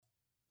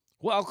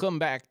Welcome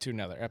back to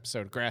another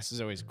episode of Grass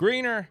is Always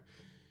Greener.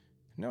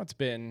 I know it's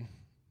been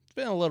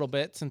a little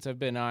bit since I've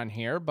been on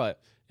here, but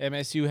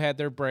MSU had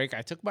their break.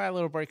 I took my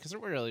little break because there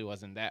really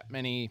wasn't that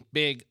many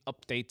big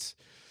updates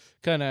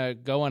kind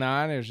of going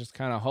on. It was just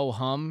kind of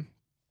ho-hum.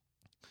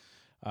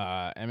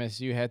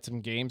 MSU had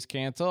some games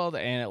canceled,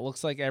 and it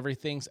looks like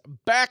everything's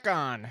back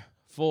on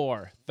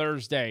for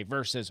Thursday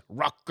versus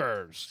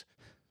Rutgers.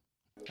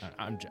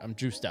 I'm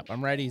juiced up.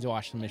 I'm ready to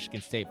watch the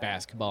Michigan State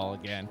basketball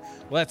again.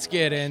 Let's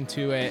get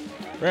into it.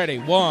 Ready?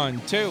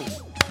 1, 2.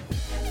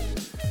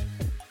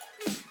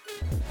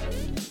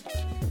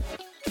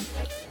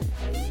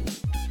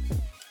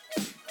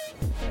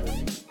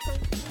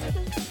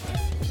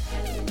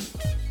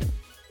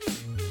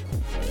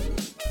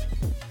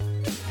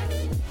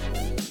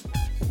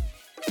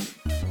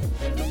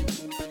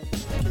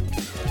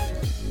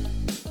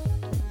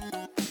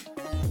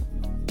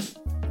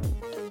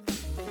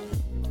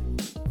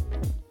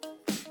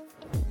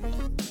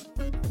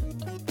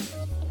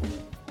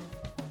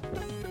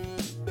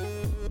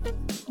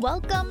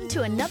 Welcome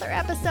to another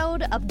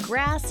episode of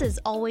Grass is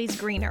Always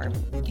Greener.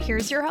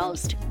 Here's your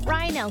host,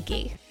 Ryan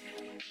Elke.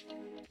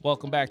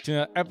 Welcome back to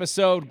another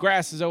episode.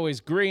 Grass is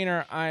Always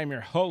Greener. I am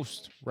your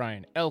host,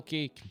 Ryan Elke.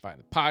 You can find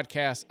the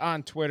podcast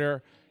on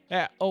Twitter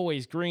at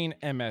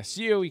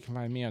AlwaysGreenMSU. You can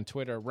find me on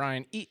Twitter,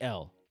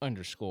 RyanEL_key.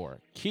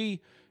 If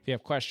you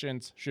have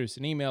questions, shoot us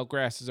an email,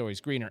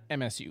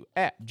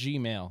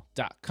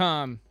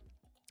 grassisalwaysgreenermsu@gmail.com.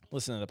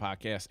 Listen to the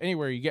podcast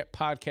anywhere you get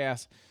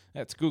podcasts.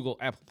 That's Google,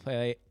 Apple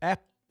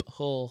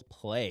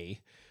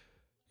Play,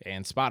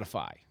 and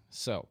Spotify.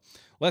 So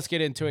let's get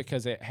into it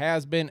because it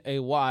has been a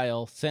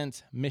while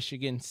since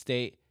Michigan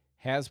State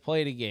has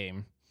played a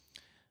game.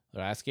 The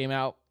last game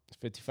out,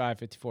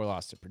 55-54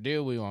 loss to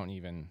Purdue. We won't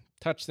even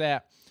touch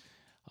that.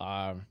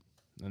 Then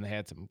they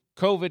had some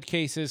COVID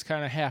cases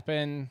kind of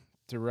happen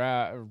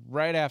throughout.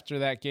 Right after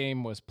that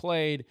game was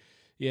played,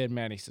 you had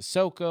Mady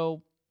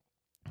Sissoko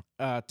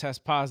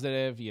test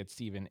positive. You had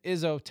Steven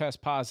Izzo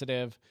test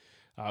positive.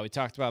 We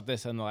talked about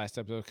this in the last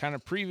episode, kind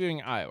of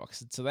previewing Iowa. Because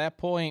to that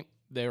point,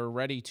 they were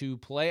ready to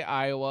play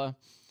Iowa.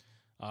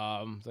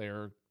 They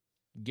were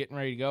getting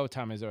ready to go.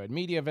 Tom Izzo had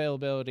media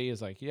availability.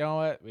 Is like, you know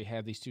what? We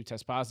had these two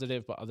tests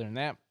positive, but other than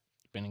that,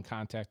 been in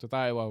contact with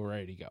Iowa. We're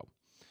ready to go.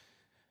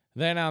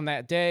 Then on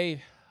that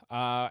day,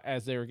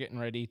 as they were getting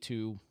ready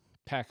to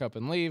pack up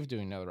and leave,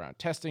 doing another round of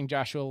testing,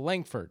 Joshua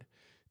Langford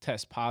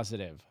test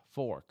positive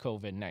for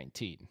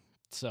COVID-19.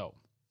 So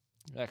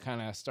that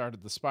kind of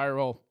started the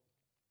spiral.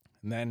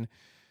 And then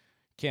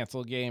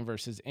canceled game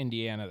versus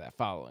Indiana that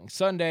following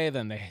Sunday.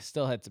 Then they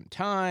still had some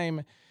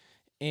time,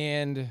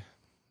 and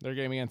their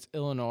game against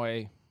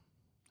Illinois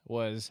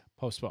was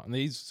postponed.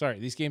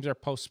 These games are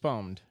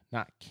postponed,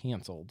 not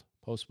canceled,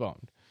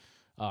 postponed.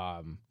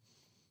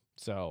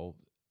 So,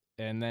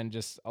 and then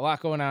just a lot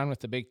going on with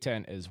the Big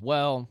Ten as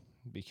well,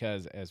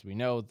 because as we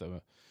know,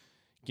 the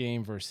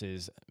game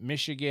versus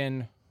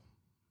Michigan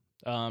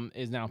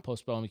is now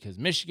postponed because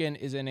Michigan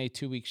is in a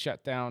 2-week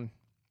shutdown.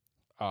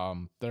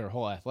 Their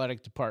whole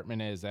athletic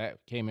department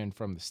that came in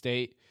from the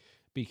state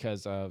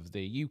because of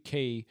the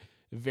UK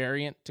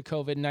variant to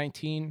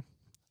COVID-19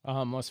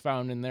 was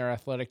found in their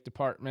athletic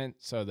department.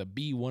 So the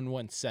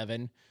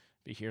B117, if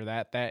you hear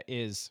that, that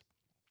is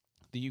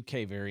the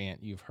UK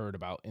variant you've heard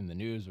about in the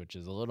news, which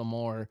is a little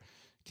more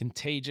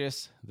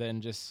contagious than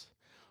just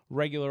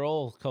regular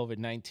old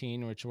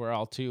COVID-19, which we're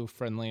all too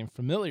friendly and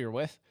familiar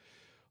with.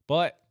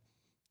 But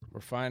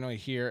we're finally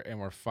here, and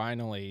we're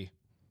finally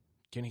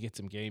going to get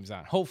some games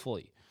on,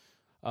 hopefully.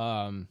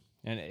 And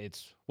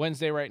it's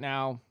Wednesday right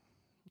now.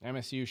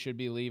 MSU should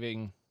be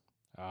leaving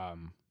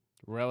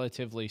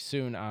relatively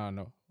soon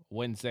on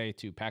Wednesday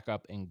to pack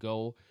up and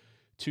go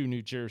to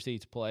New Jersey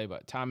to play.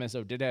 But Tom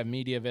Izzo did have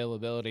media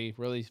availability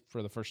really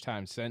for the first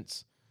time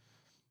since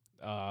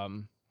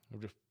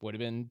would have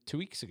been 2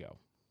 weeks ago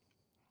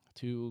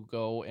to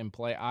go and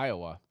play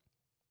Iowa.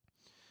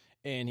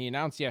 And he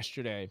announced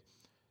yesterday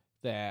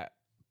that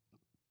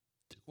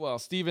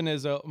Steven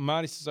Izzo,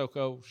 Mady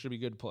Sissoko should be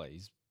good to play.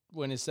 He's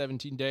went his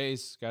 17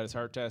 days, got his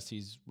heart test.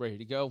 He's ready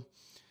to go.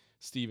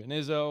 Steven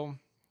Izzo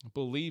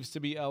believes to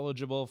be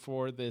eligible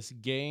for this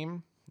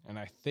game, and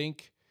I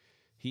think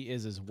he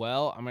is as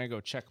well. I'm going to go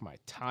check my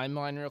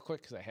timeline real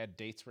quick because I had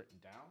dates written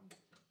down.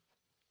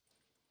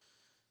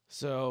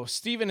 So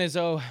Steven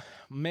Izzo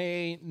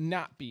may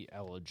not be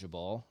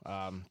eligible.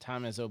 Tom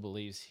Izzo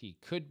believes he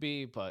could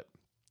be, but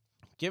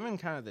given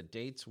kind of the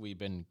dates we've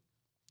been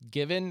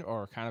given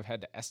or kind of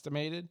had to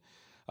estimated,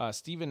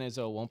 Steven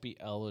Izzo won't be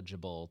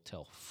eligible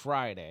till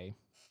Friday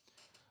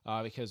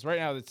because right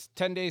now it's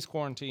 10 days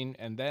quarantine,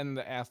 and then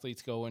the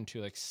athletes go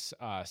into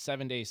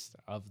 7 days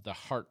of the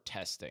heart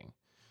testing.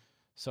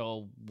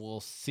 So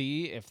we'll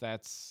see if they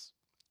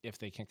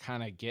can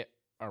kind of get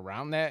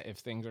around that, if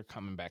things are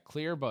coming back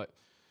clear, but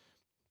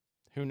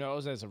who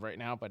knows as of right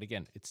now. But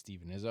again, it's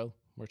Steven Izzo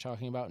we're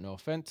talking about. No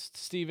offense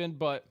to Steven,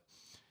 but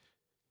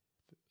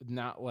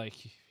not like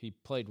he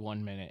played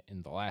 1 minute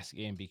in the last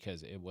game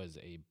because it was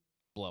a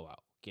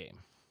blowout game.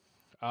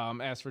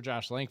 As for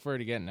Josh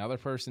Langford, again, another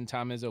person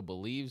Tom Izzo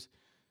believes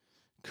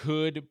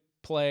could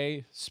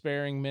play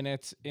sparing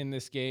minutes in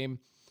this game.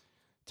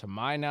 To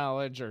my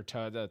knowledge, or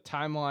to the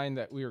timeline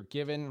that we were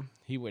given,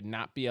 he would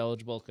not be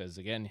eligible because,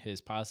 again,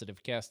 his positive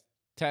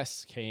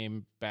test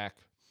came back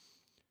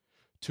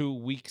 2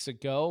 weeks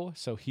ago,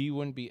 so he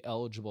wouldn't be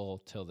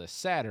eligible till this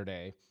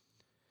Saturday,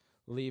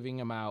 leaving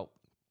him out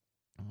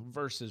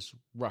versus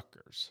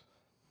Rutgers.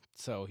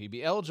 So he'd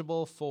be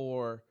eligible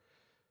for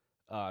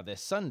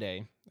this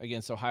Sunday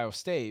against Ohio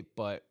State,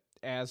 but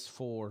as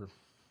for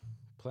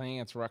playing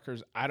against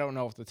Rutgers, I don't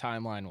know if the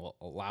timeline will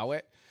allow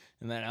it.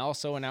 And then I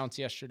also announced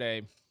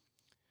yesterday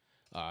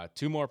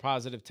 2 more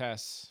positive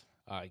tests.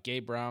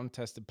 Gabe Brown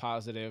tested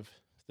positive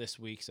this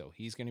week, so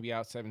he's going to be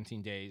out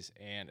 17 days.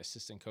 And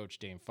assistant coach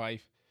Dane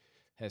Fife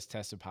has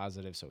tested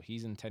positive, so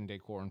he's in 10-day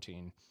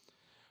quarantine.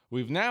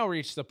 We've now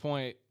reached the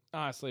point,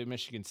 honestly, of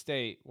Michigan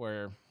State,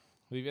 where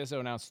Lee Izzo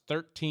announced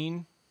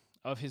 13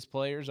 of his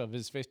players, of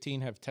his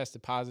 15, have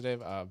tested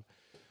positive. Of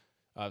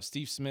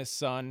Steve Smith's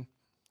son,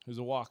 who's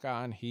a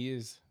walk-on, he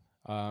is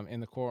in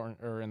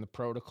the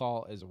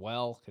protocol as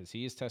well because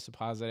he is tested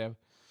positive.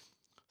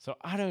 So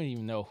I don't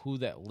even know who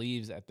that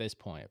leaves at this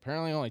point.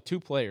 Apparently, only 2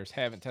 players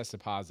haven't tested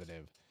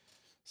positive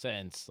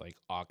since like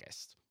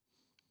August.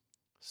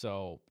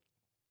 So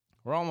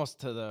we're almost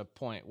to the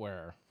point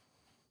where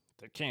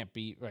there can't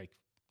be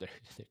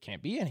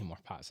any more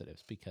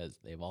positives because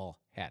they've all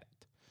had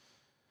it.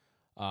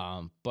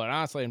 But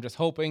honestly, I'm just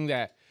hoping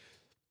that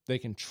they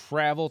can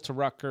travel to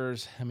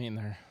Rutgers. I mean,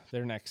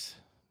 their next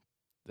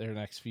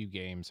few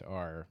games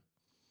are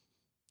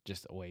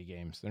just away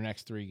games. Their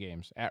next 3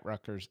 games at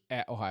Rutgers,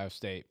 at Ohio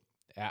State,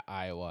 at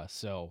Iowa.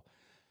 So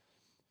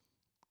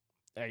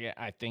again,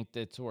 I think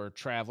that's where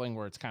traveling,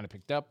 where it's kind of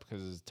picked up,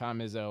 because as Tom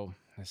Izzo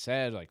has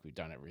said, like, we've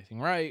done everything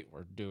right.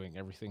 We're doing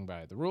everything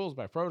by the rules,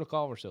 by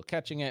protocol. We're still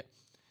catching it.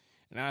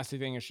 And I honestly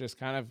think it's just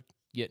kind of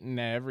getting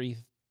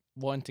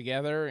everyone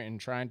together and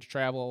trying to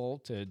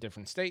travel to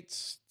different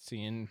states,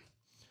 seeing,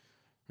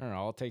 I don't know,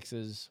 all it takes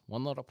is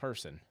one little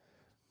person.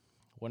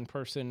 One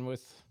person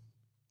with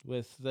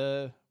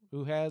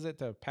who has it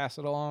to pass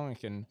it along. It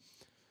can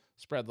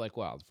spread like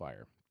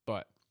wildfire.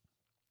 But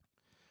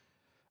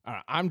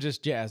I'm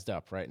just jazzed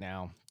up right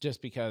now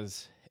just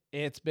because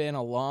it's been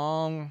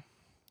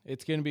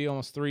it's going to be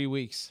almost 3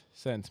 weeks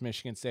since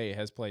Michigan State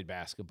has played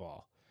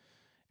basketball.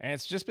 And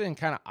it's just been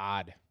kind of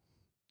odd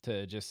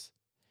to just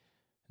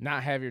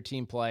not have your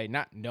team play,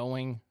 not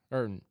knowing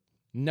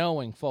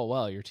full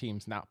well your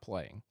team's not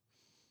playing.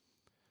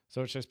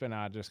 So it's just been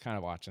odd just kind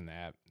of watching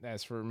that.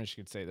 As for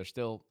Michigan State, they're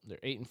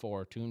 8-4,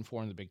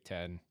 2-4 in the Big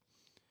Ten.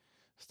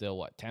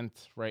 Still,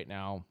 10th right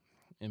now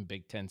in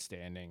Big Ten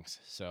standings.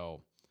 So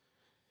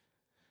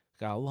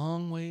got a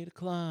long way to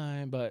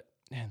climb, but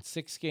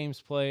 6 games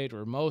played,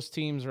 where most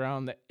teams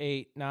around the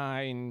 8,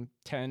 9,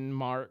 10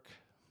 mark.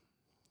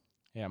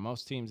 Yeah,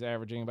 most teams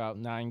averaging about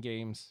 9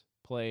 games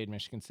played.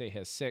 Michigan State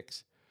has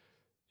 6.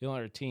 The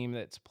only other team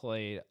that's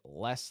played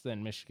less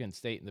than Michigan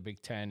State in the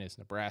Big Ten is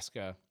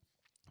Nebraska.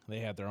 They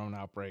had their own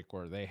outbreak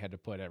where they had to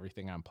put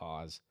everything on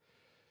pause.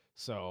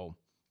 So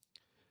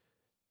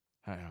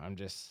I don't know, I'm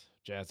just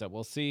jazzed up.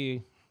 We'll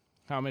see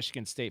how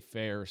Michigan State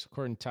fares.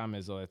 According to Tom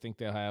Izzo, I think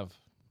they'll have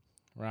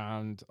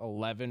around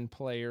 11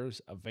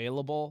 players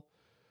available.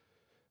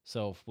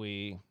 So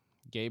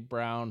Gabe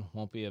Brown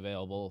won't be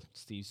available.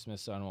 Steve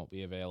Smith's son won't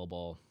be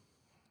available.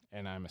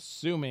 And I'm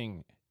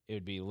assuming it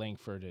would be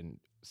Langford and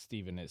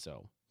Steven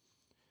Izzo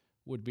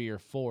would be your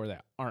 4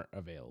 that aren't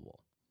available.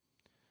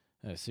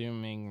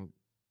 Assuming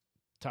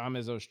Tom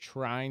Izzo's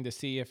trying to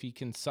see if he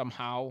can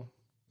somehow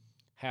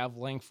have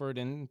Langford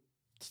and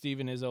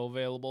Steven Izzo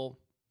available.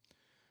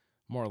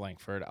 More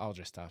Langford. I'll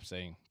just stop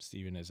saying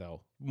Steven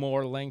Izzo.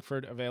 More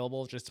Langford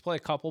available just to play a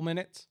couple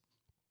minutes.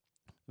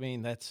 I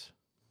mean, that's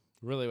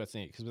really what's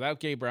neat. Because without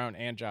Gabe Brown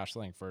and Josh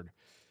Langford,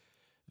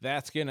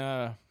 that's going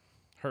to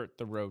hurt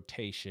the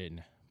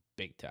rotation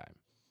big time.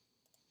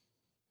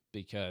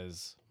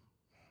 Because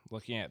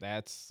looking at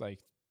that's like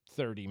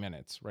 30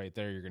 minutes right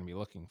there you're going to be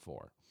looking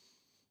for.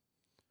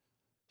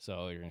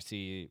 So you're going to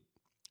see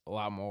a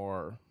lot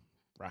more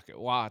Rocket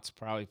Watts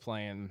probably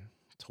playing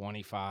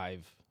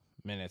 25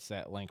 minutes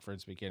that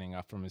Langford's be getting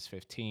up from his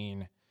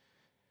 15.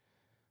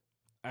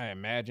 I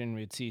imagine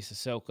we'd see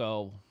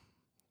Sissoko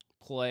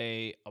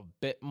play a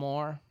bit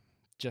more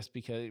just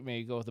because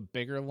maybe go with a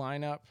bigger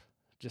lineup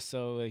just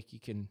so like you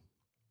can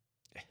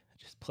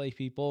just play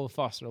people.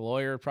 Foster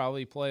Loyer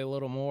probably play a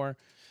little more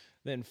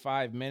than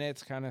 5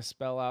 minutes, kind of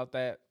spell out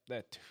that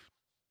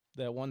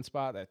one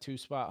spot, that 2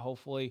 spot,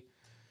 hopefully.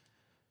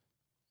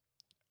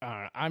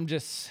 I'm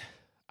just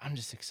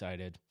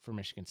excited for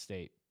Michigan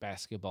State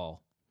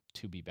basketball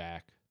to be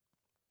back.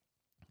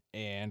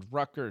 And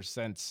Rutgers,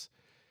 since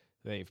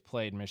they've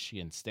played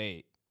Michigan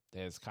State,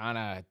 has kind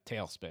of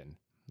tailspin.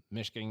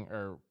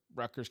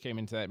 Rutgers came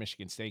into that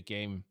Michigan State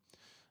game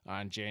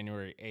on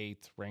January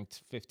 8th,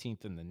 ranked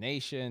 15th in the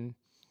nation.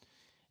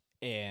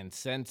 And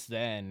since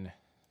then,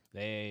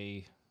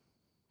 they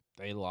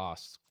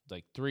lost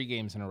like 3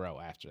 games in a row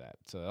after that.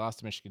 So they lost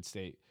to Michigan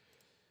State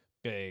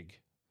big.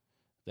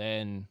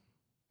 Then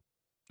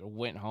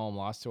went home,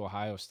 lost to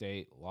Ohio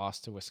State,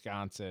 lost to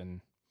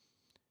Wisconsin,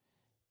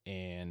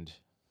 and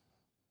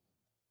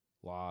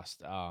lost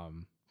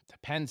to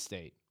Penn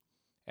State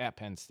at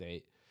Penn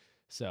State.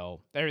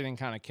 So everything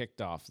kind of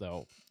kicked off,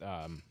 though,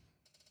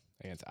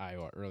 against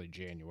Iowa early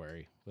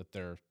January with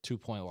their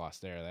 2-point loss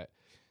there. That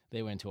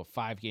they went to a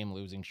 5-game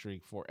losing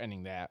streak before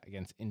ending that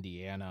against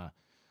Indiana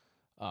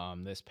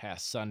this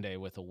past Sunday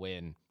with a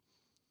win.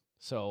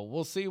 So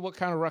we'll see what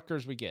kind of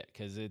Rutgers we get,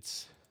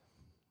 because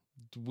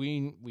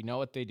we know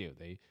what they do.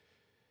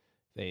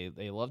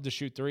 They love to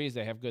shoot threes.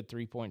 They have good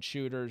 3-point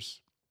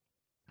shooters.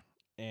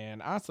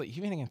 And honestly,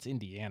 even against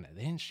Indiana,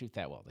 they didn't shoot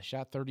that well. They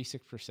shot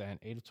 36%,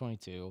 8 of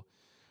 22.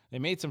 They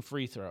made some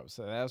free throws,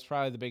 so that was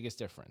probably the biggest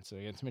difference. So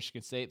against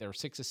Michigan State, they were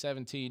 6 of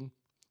 17.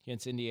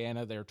 Against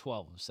Indiana, they were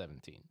 12 of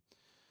 17.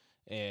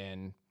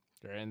 And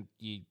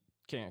you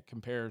can't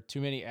compare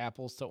too many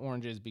apples to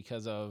oranges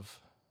because of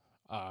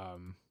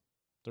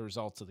the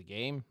results of the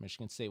game.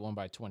 Michigan State won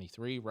by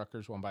 23.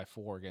 Rutgers won by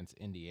 4 against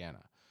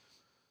Indiana.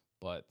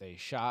 But they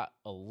shot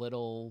a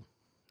little...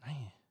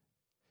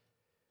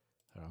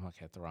 I'm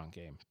looking at the wrong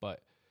game.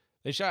 But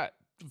they shot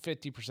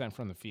 50%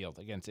 from the field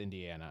against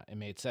Indiana and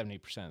made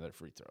 70% of their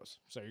free throws.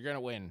 So you're going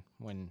to win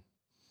when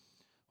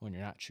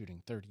you're not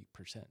shooting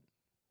 30%.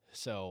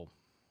 So,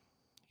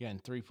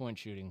 again, 3-point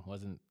shooting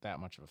wasn't that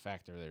much of a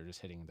factor. They were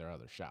just hitting their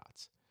other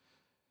shots.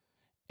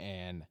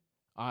 And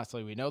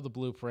honestly, we know the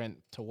blueprint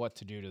to what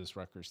to do to this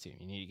Rutgers team.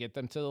 You need to get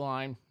them to the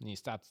line, and you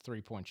stop the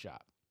 3-point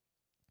shot.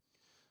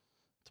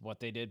 It's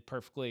what they did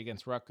perfectly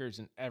against Rutgers,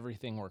 and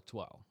everything worked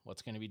well.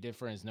 What's going to be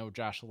different is no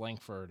Josh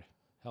Langford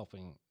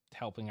helping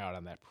out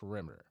on that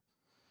perimeter.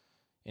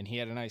 And he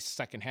had a nice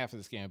second half of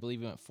this game. I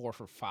believe he went 4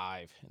 for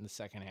 5 in the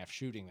second half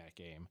shooting that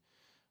game.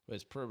 But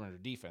his perimeter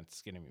defense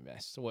is going to be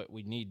messed. So what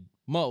we need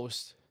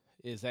most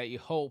is that you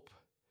hope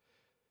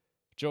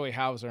Joey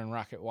Hauser and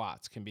Rocket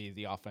Watts can be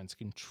the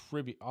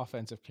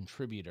offensive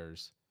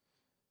contributors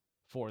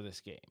for this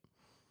game.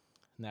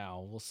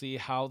 Now, we'll see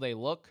how they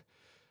look.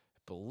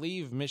 I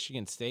believe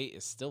Michigan State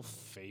is still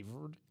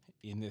favored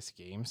in this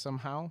game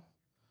somehow,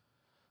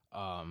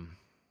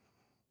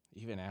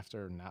 even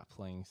after not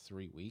playing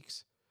 3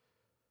 weeks.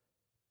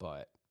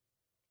 But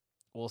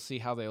we'll see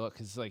how they look,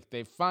 because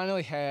they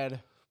finally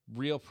had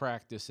real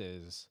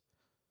practices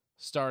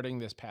starting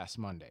this past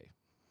Monday.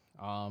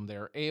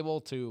 They're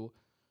able to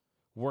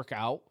work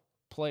out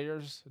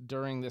players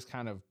during this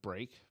kind of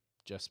break,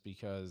 just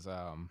because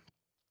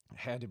it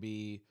had to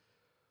be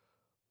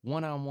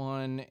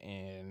one-on-one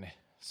and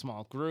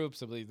small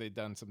groups. I believe they've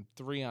done some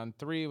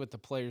 3-on-3 with the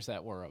players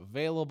that were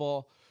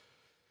available.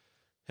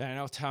 And I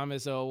know Tom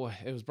Izzo,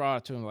 it was brought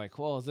up to him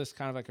well, is this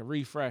kind of like a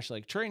refresh,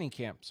 like training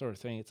camp sort of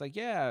thing? It's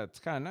yeah, it's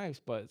kind of nice,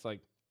 but it's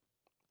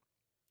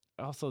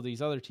also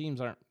these other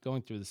teams aren't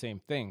going through the same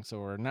thing, so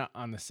we're not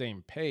on the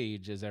same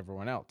page as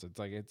everyone else. It's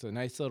it's a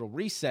nice little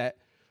reset,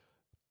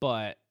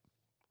 but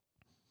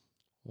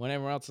when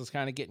everyone else is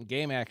kind of getting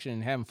game action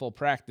and having full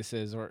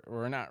practices,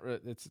 or not,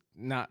 it's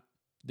not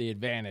the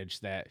advantage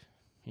that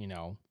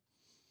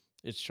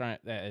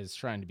that is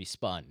trying to be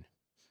spun.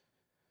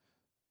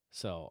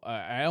 So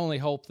I only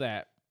hope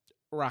that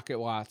Rocket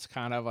Watts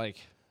kind of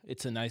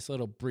it's a nice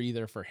little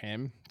breather for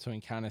him, so we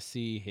can kind of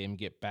see him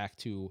get back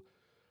to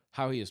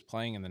how he was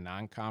playing in the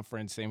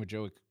non-conference. Same with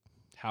Joey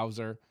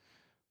Hauser.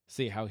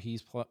 See how he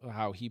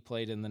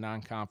played in the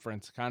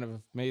non-conference. Kind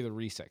of maybe the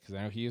reset, because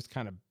I know he was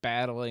kind of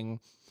battling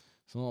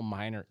some little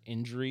minor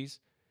injuries.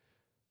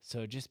 So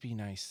it'd just be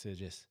nice to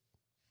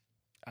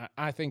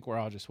I think we're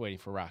all just waiting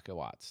for Rocket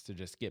Watts to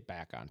just get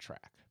back on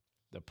track.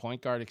 The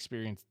point guard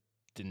experience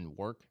didn't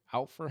work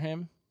out for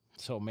him.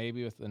 So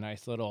maybe with a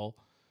nice little,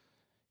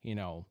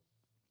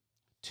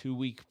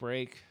 2-week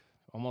break,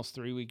 almost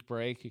 3-week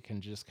break, he can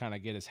just kind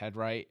of get his head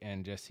right,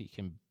 and he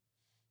can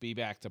be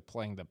back to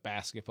playing the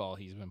basketball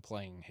he's been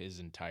playing his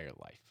entire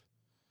life.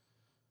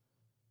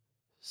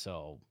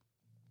 So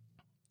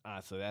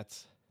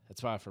that's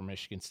why for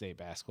Michigan State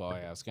basketball,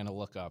 I was going to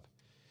look up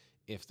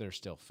if they're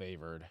still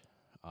favored.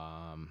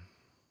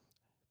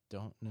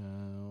 Don't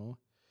know.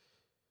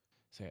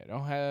 So I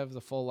don't have the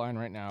full line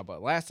right now,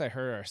 but last I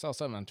heard, I saw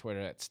something on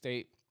Twitter that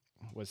State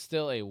was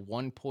still a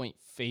 1-point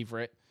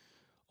favorite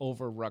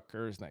over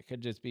Rutgers, and that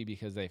could just be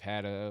because they've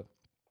had a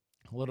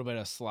little bit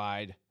of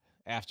slide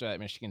after that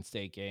Michigan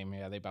State game.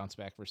 Yeah, they bounced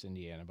back versus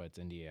Indiana, but it's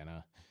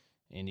Indiana.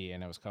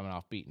 Indiana was coming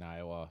off beating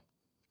Iowa.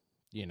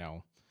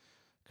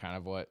 Kind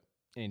of what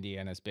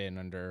Indiana's been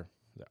under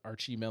the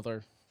Archie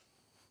Miller.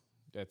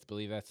 I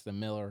believe that's the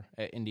Miller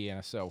at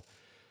Indiana. So,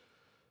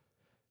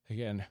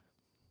 again,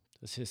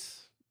 let's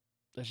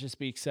just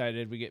be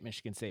excited. We get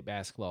Michigan State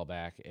basketball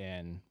back,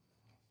 and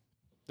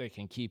they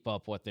can keep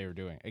up what they were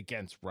doing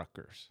against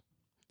Rutgers.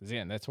 Because,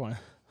 again, that's one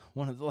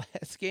of the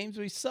last games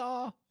we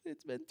saw.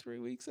 It's been 3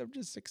 weeks. I'm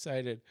just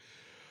excited.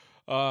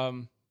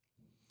 Let's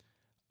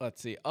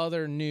see.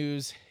 Other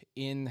news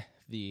in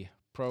the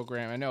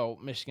program. I know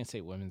Michigan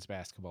State women's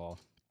basketball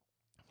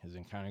has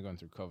been kind of going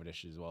through COVID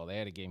issues as well. They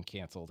had a game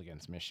canceled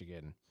against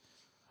Michigan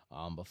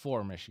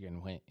before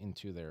Michigan went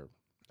into their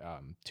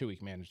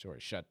 2-week mandatory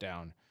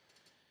shutdown.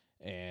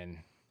 And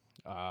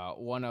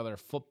one other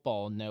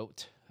football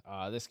note,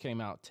 this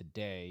came out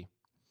today.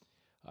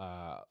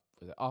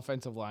 the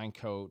offensive line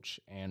coach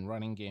and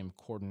running game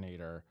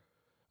coordinator,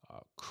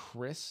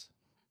 Chris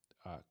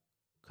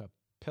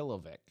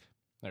Kapilovic.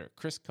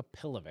 Chris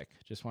Kapilovic.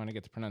 Just want to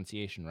get the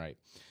pronunciation right.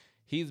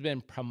 He's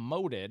been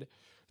promoted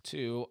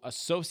to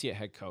associate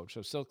head coach,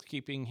 so still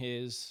keeping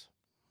his,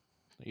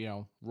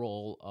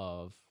 role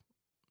of,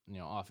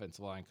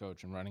 offensive line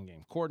coach and running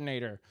game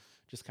coordinator.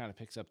 Just kind of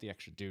picks up the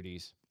extra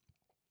duties.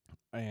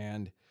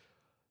 And I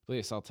believe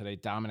I saw today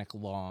Dominic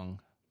Long,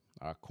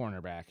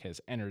 cornerback, has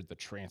entered the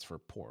transfer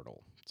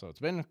portal. So it's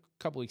been a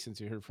couple weeks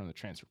since you heard from the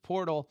transfer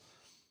portal.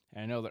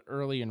 And I know the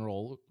early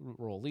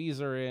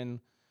enrollees are in.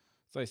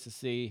 It's nice to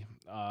see.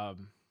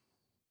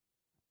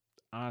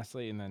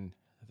 Honestly, and then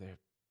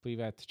we've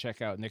had to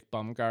check out Nick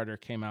Baumgartner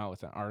came out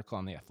with an article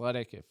on The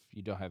Athletic. If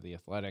you don't have The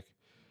Athletic,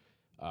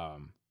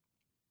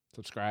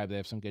 subscribe. They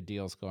have some good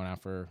deals going on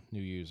for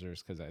new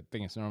users because I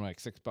think it's normally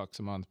like $6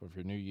 a month, but if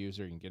you're a new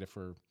user, you can get it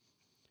for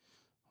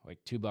like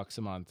 $2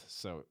 a month.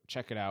 So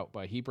check it out.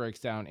 But he breaks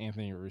down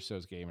Anthony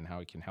Russo's game and how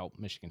he can help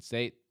Michigan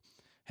State.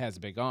 Has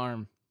a big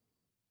arm.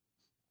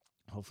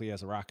 Hopefully he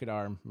has a rocket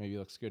arm. Maybe he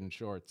looks good in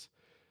shorts.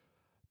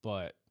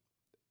 But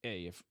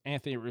hey, if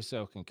Anthony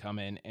Russo can come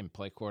in and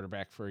play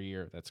quarterback for a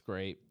year, that's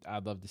great.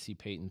 I'd love to see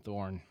Peyton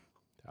Thorne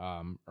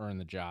earn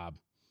the job.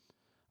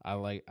 I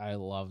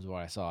loved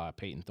what I saw at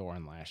Peyton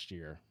Thorne last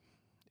year.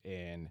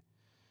 And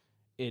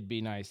it'd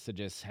be nice to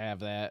just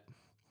have that,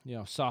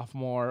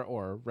 sophomore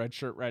or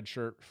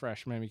redshirt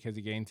freshman because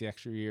he gains the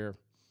extra year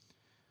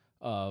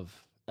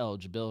of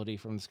eligibility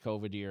from this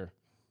COVID year.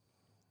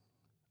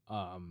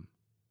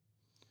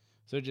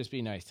 So it'd just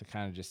be nice to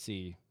kind of just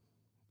see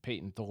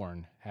Peyton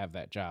Thorne have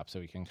that job so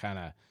he can kind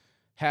of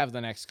have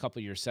the next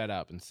couple years set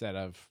up instead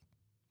of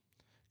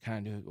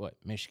kind of do what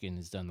Michigan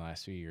has done the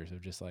last few years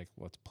of just like,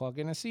 let's plug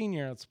in a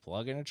senior, let's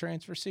plug in a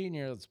transfer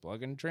senior, let's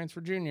plug in a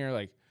transfer junior.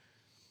 Like,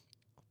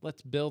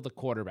 let's build the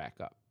quarterback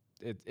up.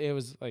 It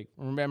was like,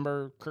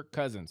 remember Kirk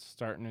Cousins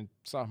starting in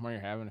sophomore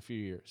year, having a few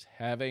years,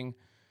 having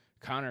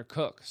Connor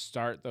Cook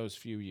start those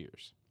few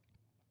years.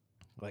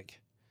 Like,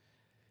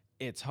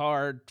 it's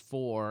hard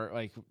for,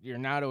 like, you're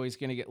not always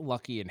going to get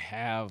lucky and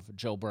have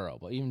Joe Burrow.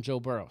 But even Joe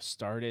Burrow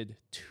started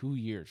 2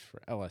 years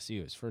for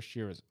LSU. His first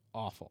year was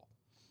awful.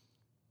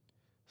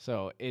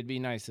 So it'd be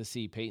nice to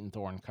see Peyton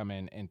Thorne come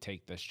in and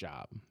take this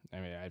job. I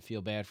mean, I'd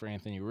feel bad for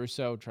Anthony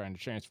Russo trying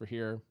to transfer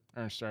here,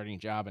 earn a starting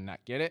job, and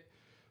not get it.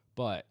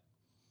 But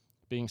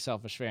being a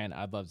selfish fan,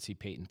 I'd love to see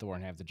Peyton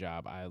Thorne have the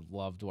job. I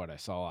loved what I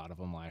saw out of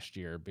him last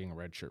year, being a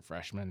redshirt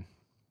freshman.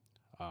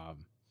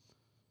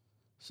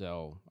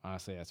 So,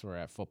 honestly, that's where we're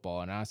at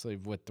football. And honestly,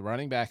 with the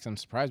running backs, I'm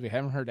surprised we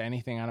haven't heard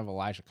anything out of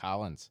Elijah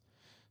Collins.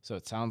 So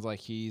it sounds like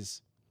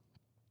he's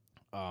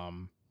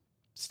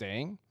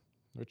staying,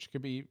 which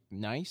could be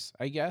nice,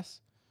 I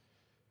guess.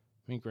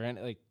 I mean,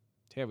 granted,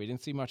 we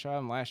didn't see much out of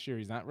him last year.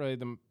 He's not really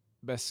the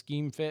best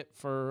scheme fit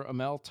for a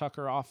Mel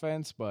Tucker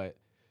offense, but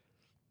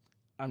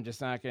I'm just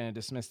not going to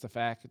dismiss the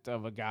fact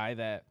of a guy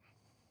that,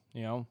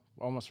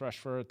 almost rushed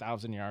for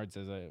 1,000 yards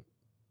as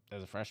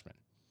a freshman.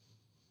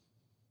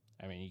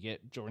 I mean, you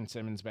get Jordan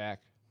Simmons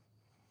back,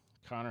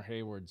 Connor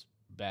Hayward's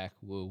back,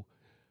 woo.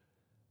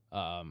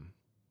 To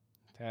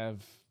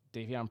have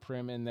Davion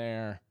Prim in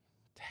there,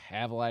 to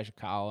have Elijah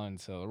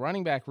Collins. So the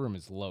running back room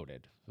is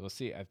loaded. We'll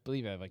see. I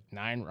believe I have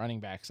 9 running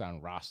backs on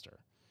roster.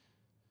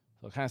 So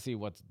we'll kind of see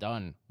what's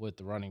done with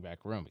the running back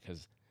room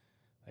because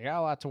they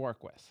got a lot to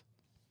work with.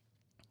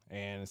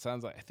 And it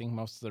sounds like I think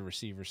most of the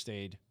receivers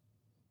stayed.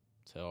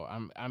 So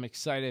I'm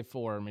excited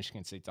for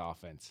Michigan State's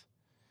offense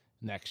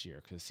next year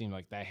because it seems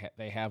like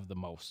they have the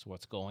most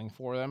what's going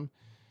for them,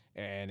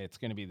 and it's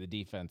going to be the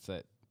defense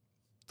that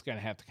it's going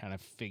to have to kind of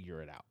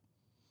figure it out.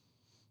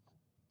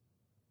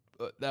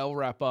 But that'll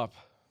wrap up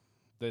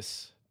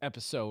this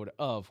episode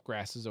of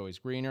Grass is Always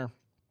Greener.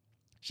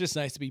 It's just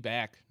nice to be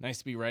back, nice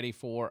to be ready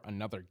for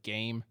another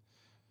game.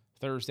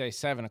 Thursday,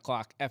 7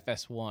 o'clock,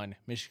 FS1,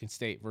 Michigan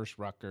State versus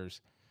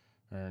Rutgers.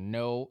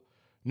 No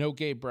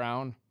Gabe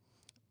Brown.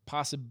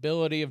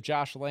 Possibility of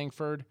Josh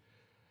Langford.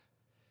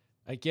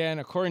 Again,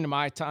 according to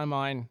my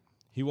timeline,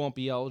 he won't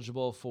be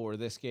eligible for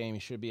this game. He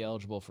should be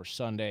eligible for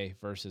Sunday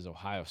versus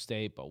Ohio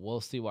State, but we'll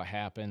see what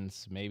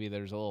happens. Maybe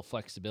there's a little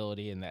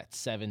flexibility in that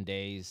 7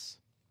 days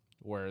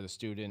where the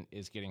student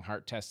is getting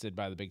heart tested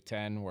by the Big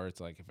Ten, where it's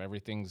like if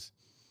everything's,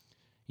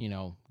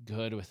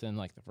 good within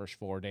the first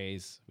 4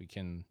 days, we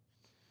can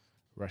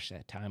rush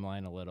that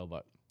timeline a little,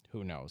 but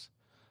who knows.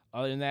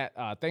 Other than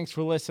that, thanks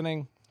for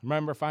listening.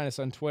 Remember, find us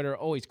on Twitter,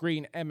 Always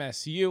Green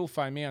MSU.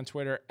 Find me on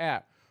Twitter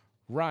at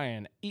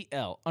RyanEL_key.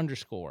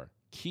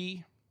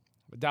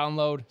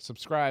 Download,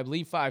 subscribe,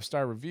 leave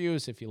 5-star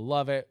reviews if you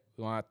love it.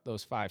 We want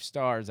those 5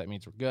 stars. That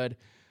means we're good.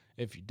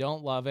 If you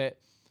don't love it,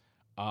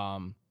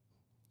 1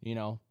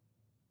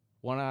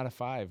 out of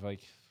 5.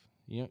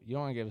 You don't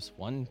want to give us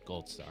 1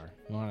 gold star.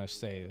 You want to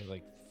say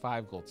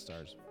 5 gold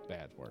stars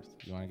bad worth.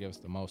 You want to give us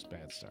the most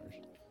bad stars.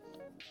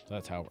 So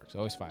that's how it works.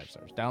 Always 5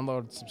 stars.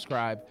 Download,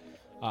 subscribe.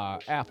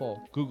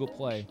 Apple, Google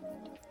Play,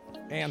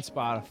 and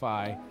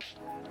Spotify.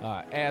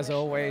 As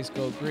always,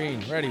 go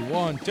green. Ready?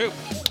 1, 2.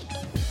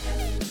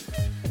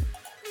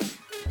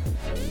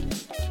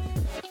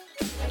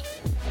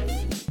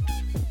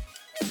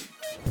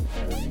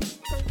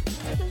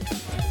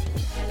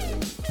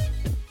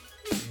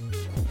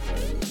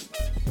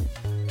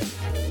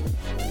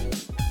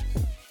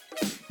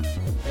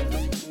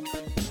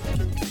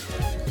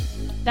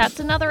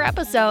 That's another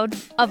episode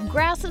of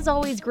Grass is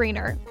Always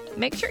Greener.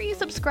 Make sure you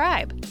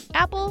subscribe.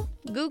 Apple,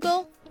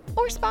 Google,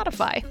 or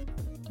Spotify.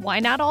 Why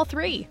not all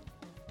three?